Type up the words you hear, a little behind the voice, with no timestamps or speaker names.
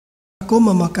គុំ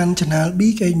មកកាន់ channel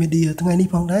BK Media ថ្ងៃនេះ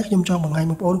ផងដែរខ្ញុំចង់បង្ហាញ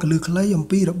បងប្អូនកលឹះខ្លីអំ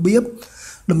ពីរបៀប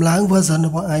ដំឡើង version រ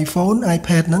បស់ iPhone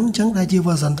iPad ហ្នឹងអញ្ចឹងដែលជា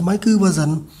version ថ្មីគឺ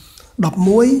version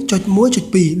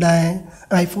 11.1.2 ដែល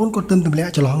iPhone គាត់ទើបទម្លា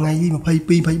ក់ចន្លោះថ្ងៃទី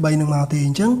22 23នឹងមកទេអ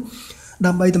ញ្ចឹង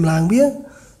ដើម្បីដំឡើងវា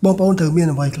បងប្អូនត្រូវមាន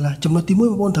អ្វីខ្លះចំណុចទី1ប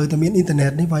ងប្អូនត្រូវតែមានអ៊ីនធឺណិ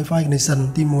តនេះ Wi-Fi connection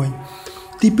ទី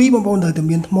1ទី2បងប្អូនត្រូវតែ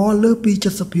មានថ្មលើពី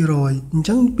 70% អញ្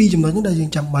ចឹងពីរចំណុចនេះដែលយើ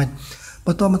ងចាំបាច់ប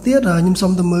ន្តមកទៀតខ្ញុំ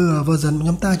សុំទៅមើល version ខ្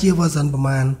ញុំតើជា version ប្រ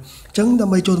ហែលអញ្ចឹងដើ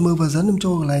ម្បីចូលទៅមើល version ខ្ញុំ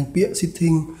ចូលកន្លែងពាក្យ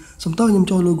setting សុំតើខ្ញុំ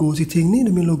ចូល logo setting នេះ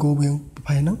ដែលមាន logo វាប្រ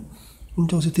ហែលហ្នឹងខ្ញុំ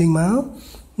ចូល setting មក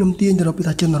ខ្ញុំទាញទៅរកពាក្យ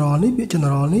ថា general នេះពាក្យ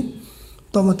general នេះ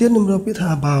តមកទៀតខ្ញុំរកពាក្យថា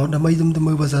about ដើម្បីខ្ញុំទៅ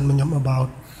មើល version របស់ខ្ញុំ about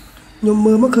ខ្ញុំ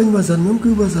មើលមកឃើញ version ខ្ញុំ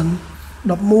គឺ version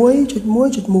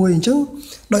 11.1.1 អញ្ចឹង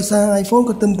ដោយសារ iPhone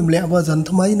ក៏ទើបទម្លាក់ version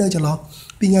ថ្មីនៅចន្លោះ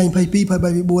ពីថ្ងៃ22 23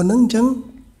 24ហ្នឹងអញ្ចឹង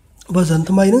version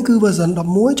ថ្មីហ្នឹងគឺ version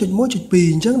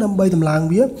 11.1.2 អញ្ចឹងដើម្បីតម្លើង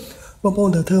វាបងប្អូន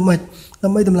ត្រូវធ្វើម៉េចដើ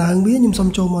ម្បីតម្លើងវាខ្ញុំសូម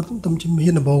ចូលមកទំជំហា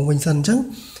នដំបូងវិញសិនអញ្ចឹង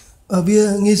វា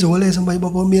ងាយស្រួលទេសូម្បីប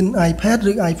ងប្អូនមាន iPad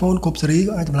ឬ iPhone គ្រប់ស៊េរី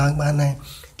ក៏អាចតម្លើងបានដែរ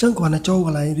អញ្ចឹងគ្រាន់តែចូលក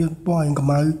ន្លែងរឿងពណ៌ក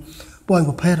ម្ៅពណ៌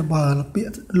ប្រភេទរបស់ពាក្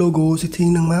យ logo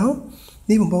setting ហ្នឹងមក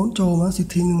នេះបងប្អូនចូលមក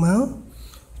setting ហ្នឹងមក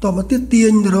តមកទៀតទា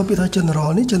ញទៅរកពាក្យថា general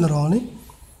នេះ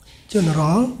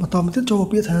general បន្តមកទៀតចូលមក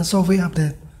ពាក្យថា software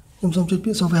update ខ្ញុំសូមចុច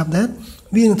ពាក្យ software update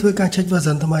វានឹងធ្វើការ check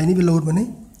version ថ្មីនេះវា load មកនេះ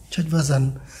check version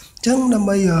អញ្ចឹងដើម្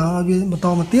បីឲ្យវាបន្ត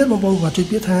មកទៀតបងប្អូនគាត់ចុច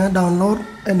ពាក្យថា download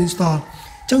and install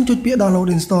អញ្ចឹងចុចពាក្យ download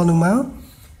install នឹងមក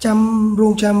ចាំរ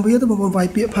ងចាំវាទៅបងប្អូនវាយ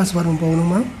ពាក្យ password បងប្អូននឹង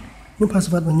មកខ្ញុំ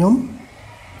password របស់ខ្ញុំ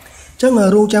អញ្ចឹង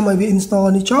រងចាំឲ្យវា install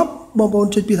នេះចប់បងប្អូន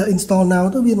ចុចពាក្យថា install now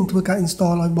ទៅវានឹងធ្វើការ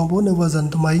install ឲ្យបងប្អូននៅ version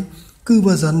ថ្មីគឺ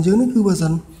version យើងនេះគឺ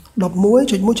version 11.1.2 អញ្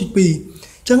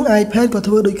ចឹង iPad ក៏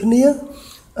ធ្វើដូចគ្នា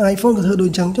iPhone ក៏ធ្វើដូច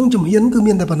អញ្ចឹងជំហានគឺ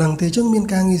មានតែប៉ុណ្ណឹងទេអញ្ចឹងមាន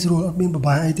ការងាយស្រួលអត់មានប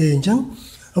បាក់អីទេអញ្ចឹង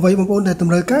អ្វីបងប្អូនដែលត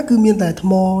ម្រូវការគឺមានតែថ្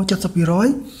ម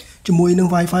 70% ជាមួយនឹង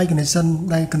Wi-Fi connection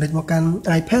ដែល connect មកកាន់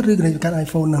iPad ឬ connect មកកាន់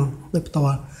iPhone ហ្នឹងដោយផ្ទា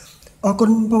ល់អរគុណ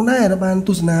ផងដែរដែលបានទ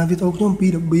ស្សនាវីដេអូខ្ញុំអំពី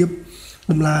របៀប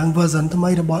ដំឡើង version ថ្មី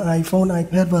របស់ iPhone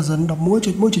iPad version 11.1.2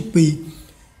 អ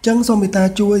ញ្ចឹងសូមមេត្តា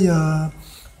ជួយ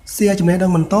share ចំណេះដឹ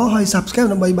ងបន្តហើយ subscribe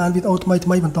ដើម្បីបានវីដេអូថ្មី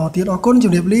ៗបន្តទៀតអរគុណជ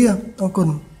ម្រាបលាអរគុណ